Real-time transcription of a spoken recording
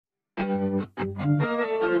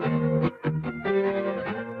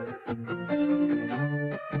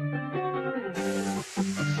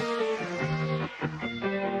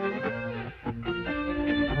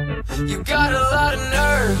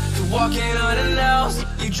walking unannounced.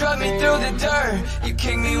 You drug me through the dirt, you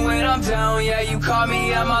kick me when I'm down. Yeah, you caught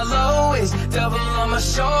me at my lowest, devil on my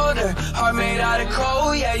shoulder, heart made out of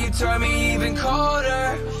coal. Yeah, you turn me even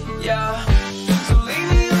colder. Yeah, so leave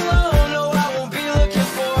me alone, no I won't be looking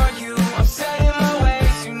for you. I'm set in my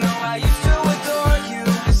ways, you know I used to adore you.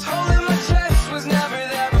 This hole in my chest was never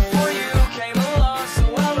there before you came along, so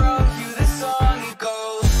I wrote you this song. It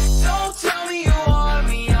goes, don't tell me you want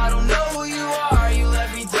me, I don't know who you are. You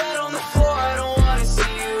left me dead on the floor, I don't wanna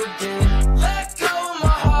see you again. Let go of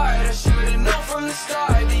my heart, I should've known from the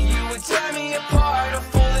start that you would tear me apart. A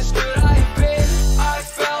foolish good I have been, I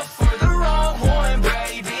fell for the wrong one,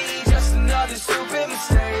 baby. Just another stupid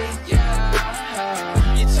mistake,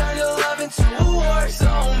 yeah. You turned your love into a war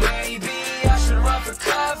zone, maybe I should run for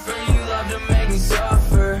cover, you love to make me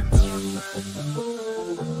suffer.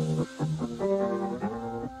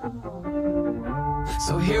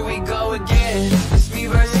 So here we go again, it's me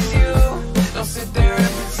versus you. Don't sit there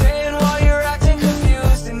and pretend while you're acting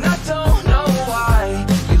confused. And I don't know why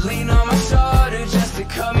you lean on my shoulder just to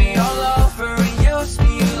cut me all over and use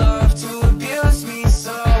me. You love to abuse me,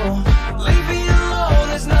 so leave me alone,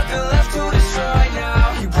 there's nothing left to destroy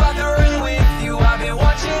now. You brought the ring with you, I've been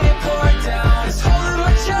watching it pour down. This hole in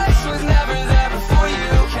my chest was never there before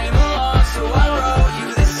you came along, so I wrote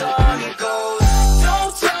you this song. It goes,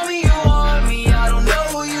 don't tell me you want me, I don't know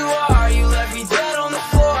who you are. You left me dead on the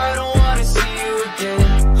floor, I don't wanna see you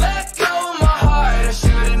again. Let go of my heart, I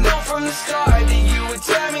should've known from the start that you would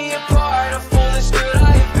tear me apart. A foolish good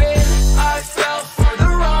I have been, I fell for the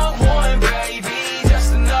wrong one, baby.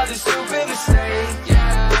 Just another stupid mistake,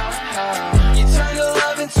 yeah. You turned your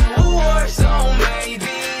love into a war zone,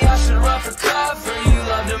 maybe I should run for cover, you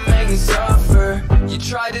love to make me suffer. You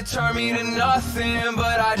tried to turn me to nothing,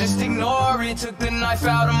 but I just ignore it. Took the knife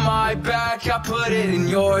out of my back, I put it in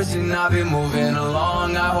yours, and I've been moving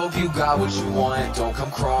along. I hope you got what you want, don't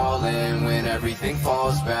come crawling when everything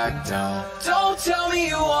falls back down. Don't tell me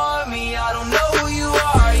you want me, I don't know who you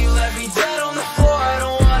are. You left me dead on the floor, I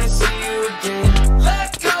don't wanna see you again.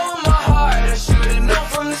 Let go of my heart, I should've known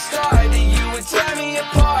from the start that you would tear me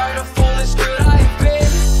apart. A